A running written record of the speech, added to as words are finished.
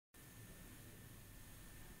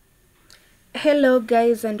Hello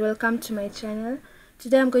guys and welcome to my channel.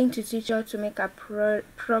 Today I'm going to teach you how to make a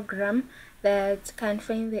program that can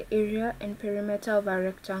find the area and perimeter of a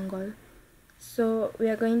rectangle. So we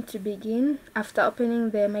are going to begin. After opening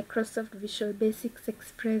the Microsoft Visual Basic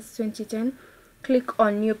Express 2010, click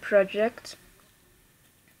on New Project.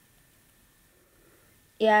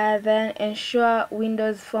 Then ensure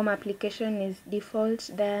Windows Form application is default,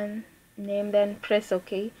 then name, then press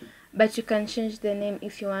OK. But you can change the name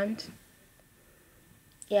if you want.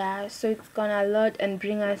 So it's gonna load and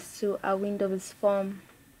bring us to a Windows form.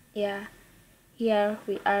 Here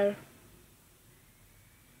we are.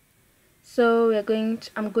 So I'm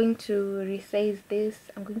going to resize this.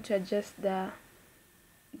 I'm going to adjust the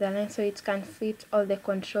line so it can fit all the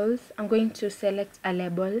controls. I'm going to select a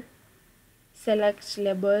label. Select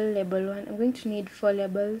label 1. I'm going to need 4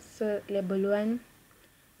 labels. So label 1,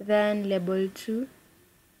 then label 2,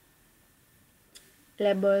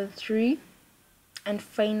 label 3, and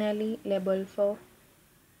finally label 4.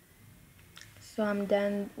 So I'm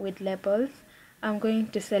done with labels. I'm going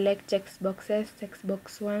to select text boxes, text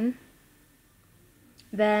box 1,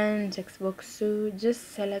 then text box 2,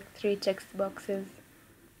 just select 3 text boxes.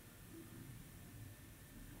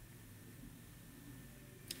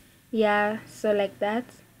 So like that.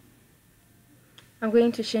 I'm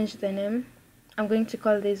going to change the name. I'm going to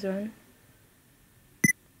call this one.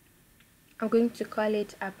 I'm going to call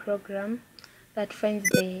it a program that finds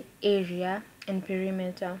the area and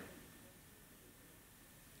perimeter.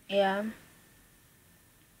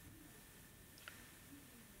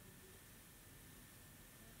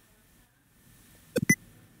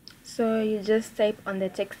 So you just type on the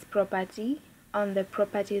text property on the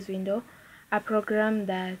properties window, a program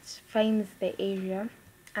that finds the area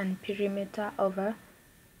and perimeter over.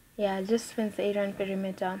 Just finds the area and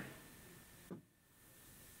perimeter.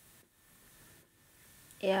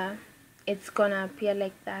 It's gonna appear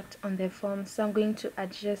like that on the form. So I'm going to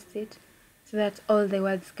adjust it so that all the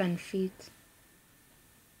words can fit.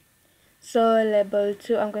 So label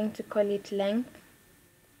 2, I'm going to call it length.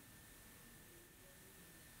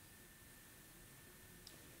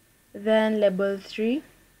 Then label 3,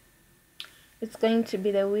 it's going to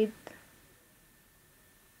be the width.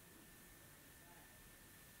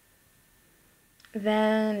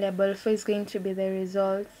 Then label 4 is going to be the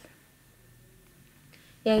results.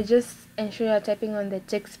 Just ensure you're typing on the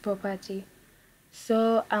text property.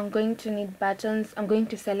 So I'm going to need buttons. I'm going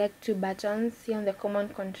to select 2 buttons here on the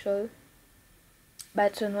command control.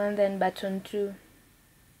 Button 1, then button 2.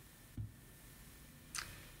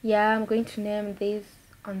 I'm going to name this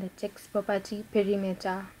on the text property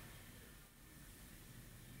perimeter.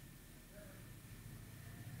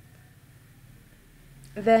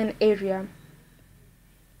 Then area.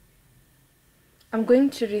 I'm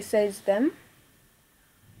going to resize them.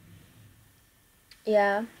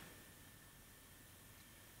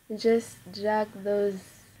 Just drag those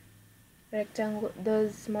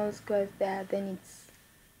small squares there, then it's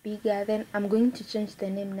bigger. Then I'm going to change the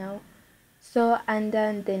name now. So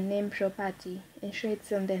under the name property, ensure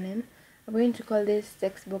it's on the name. I'm going to call this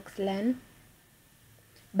text box len,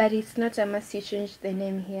 but it's not a must you change the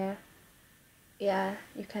name here.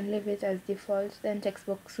 You can leave it as default. Then text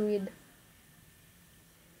box width,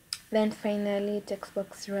 then finally text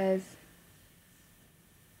box res.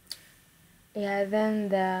 Then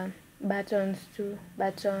the buttons too,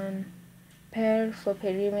 button pair for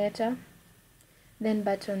perimeter, then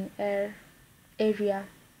button area.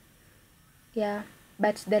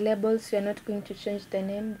 But the labels, we're not going to change the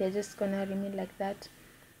name, they're just gonna remain like that.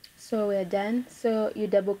 So we're done. So you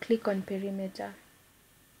double click on perimeter,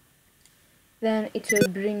 then it will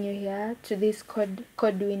bring you here to this code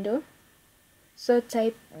window. So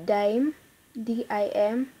type dim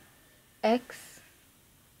x,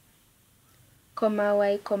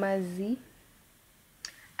 y, z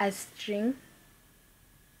as string,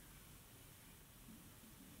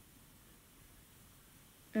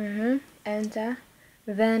 enter.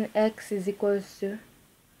 Then x is equals to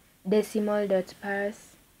decimal dot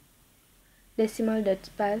parse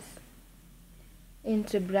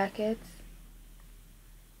into brackets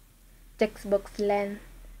text box len.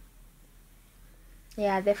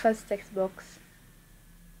 The first text box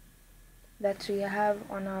that we have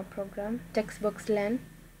on our program, text box len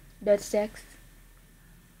dot text,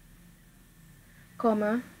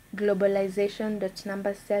 comma, globalization dot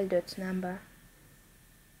number cell dot number.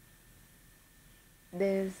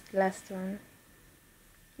 This last one,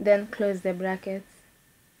 then close the brackets.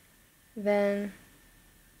 Then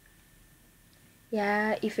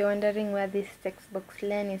if you're wondering where this text box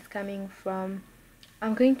len is coming from,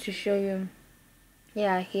 I'm going to show you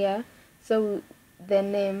here. So the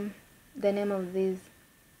name the name of these.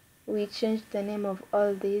 We changed the name of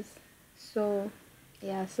all these. So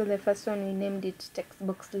yeah, so the first one we named it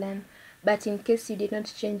Textbooks Learn, but in case you did not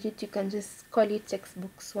change it, you can just call it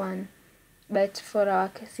Textbooks 1. But for our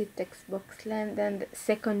case, it's Textbooks Learn. Then the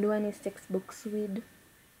second one is Textbooks Read.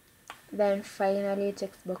 Then finally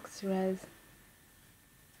Textbooks Rise.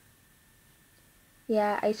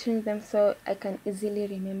 Yeah, I changed them so I can easily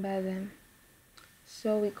remember them.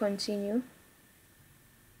 So we continue.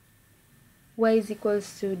 Y is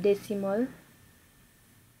equals to decimal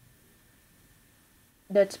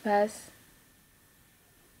dot pass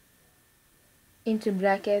into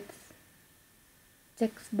brackets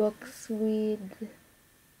textbooks with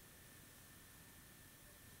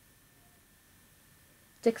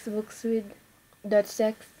dot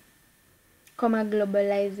text comma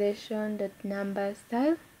globalization dot number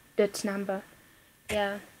style dot number.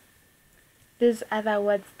 Yeah, these other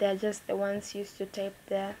words, they're just the ones used to type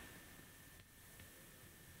there.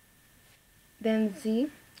 Then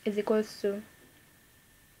Z is equals to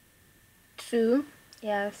 2.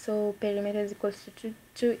 Yeah, so perimeter is equals to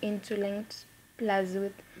 2 into length plus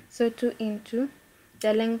width. So 2 into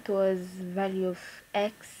the length was value of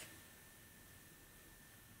x,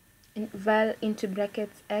 val into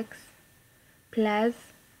brackets x plus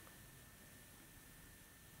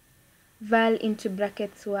val into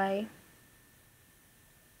brackets y.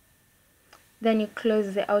 Then you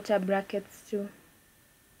close the outer brackets too.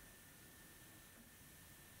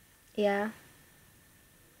 Yeah.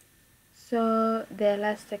 So the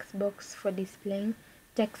last text box for displaying,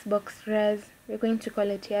 text box res, we're going to call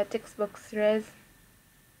it here text box res.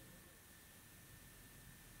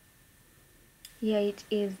 Here it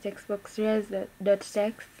is, text box res dot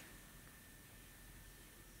text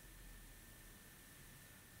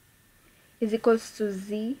is equals to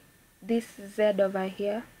z, this z over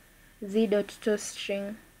here, z dot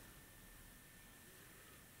toString.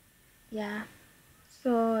 Yeah,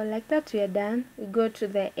 so like that we are done. We go to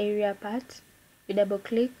the area part, we double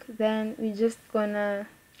click, then we just gonna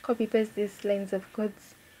copy paste these lines of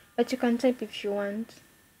codes, but you can type if you want.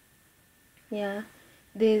 Yeah,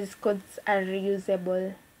 these codes are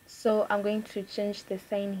reusable, so I'm going to change the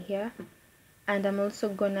sign here, and I'm also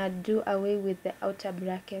gonna do away with the outer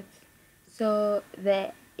brackets. So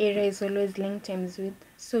the area is always length times width,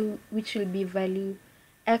 so which will be value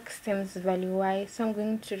x times value y. So I'm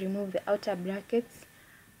going to remove the outer brackets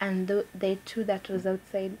and the 2 that was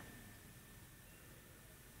outside.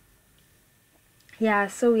 Yeah,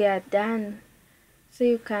 so we are done. So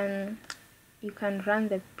you can run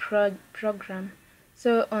the program.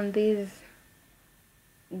 So on this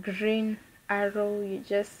green arrow, you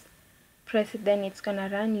just press it, then it's gonna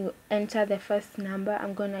run. You enter the first number.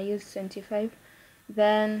 I'm gonna use 25,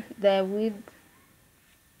 then the width,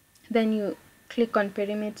 then you click on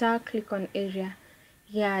perimeter, click on area.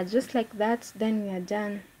 Yeah, just like that, then we are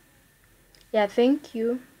done. Yeah, thank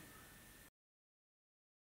you.